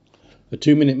A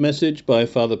 2-minute message by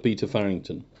Father Peter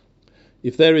Farrington.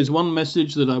 If there is one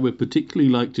message that I would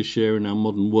particularly like to share in our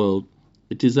modern world,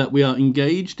 it is that we are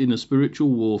engaged in a spiritual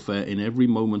warfare in every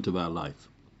moment of our life.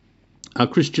 Our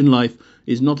Christian life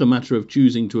is not a matter of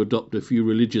choosing to adopt a few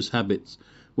religious habits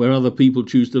where other people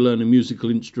choose to learn a musical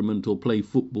instrument or play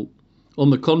football. On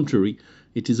the contrary,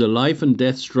 it is a life and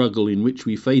death struggle in which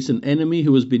we face an enemy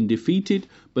who has been defeated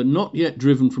but not yet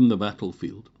driven from the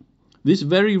battlefield. This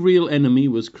very real enemy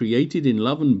was created in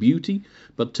love and beauty,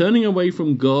 but turning away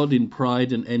from God in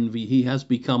pride and envy, he has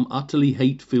become utterly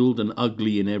hate-filled and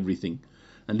ugly in everything.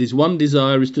 And his one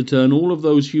desire is to turn all of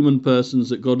those human persons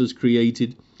that God has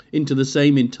created into the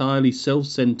same entirely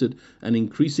self-centered and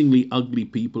increasingly ugly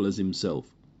people as himself.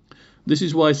 This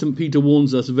is why St. Peter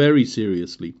warns us very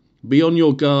seriously. Be on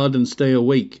your guard and stay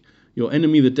awake. Your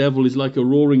enemy, the devil, is like a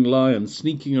roaring lion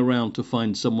sneaking around to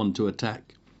find someone to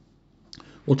attack.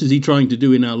 What is he trying to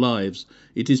do in our lives?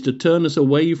 It is to turn us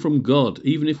away from God,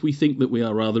 even if we think that we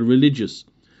are rather religious.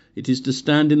 It is to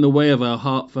stand in the way of our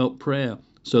heartfelt prayer,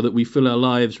 so that we fill our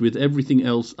lives with everything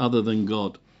else other than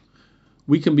God.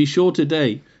 We can be sure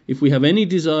today, if we have any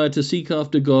desire to seek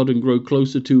after God and grow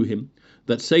closer to him,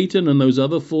 that Satan and those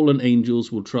other fallen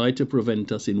angels will try to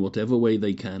prevent us in whatever way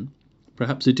they can.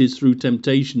 Perhaps it is through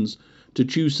temptations to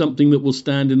choose something that will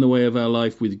stand in the way of our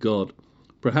life with God.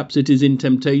 Perhaps it is in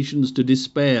temptations to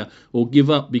despair or give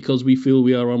up because we feel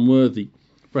we are unworthy.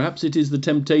 Perhaps it is the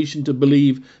temptation to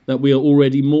believe that we are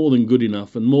already more than good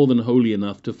enough and more than holy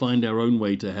enough to find our own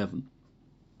way to heaven.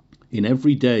 In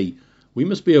every day, we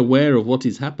must be aware of what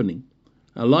is happening.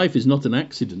 Our life is not an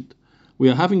accident. We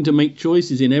are having to make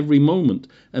choices in every moment,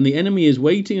 and the enemy is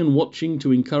waiting and watching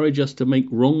to encourage us to make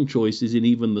wrong choices in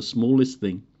even the smallest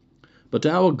thing. But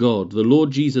our God, the Lord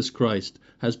Jesus Christ,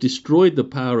 has destroyed the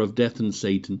power of death and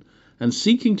Satan, and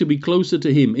seeking to be closer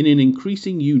to him in an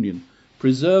increasing union,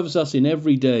 preserves us in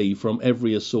every day from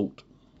every assault.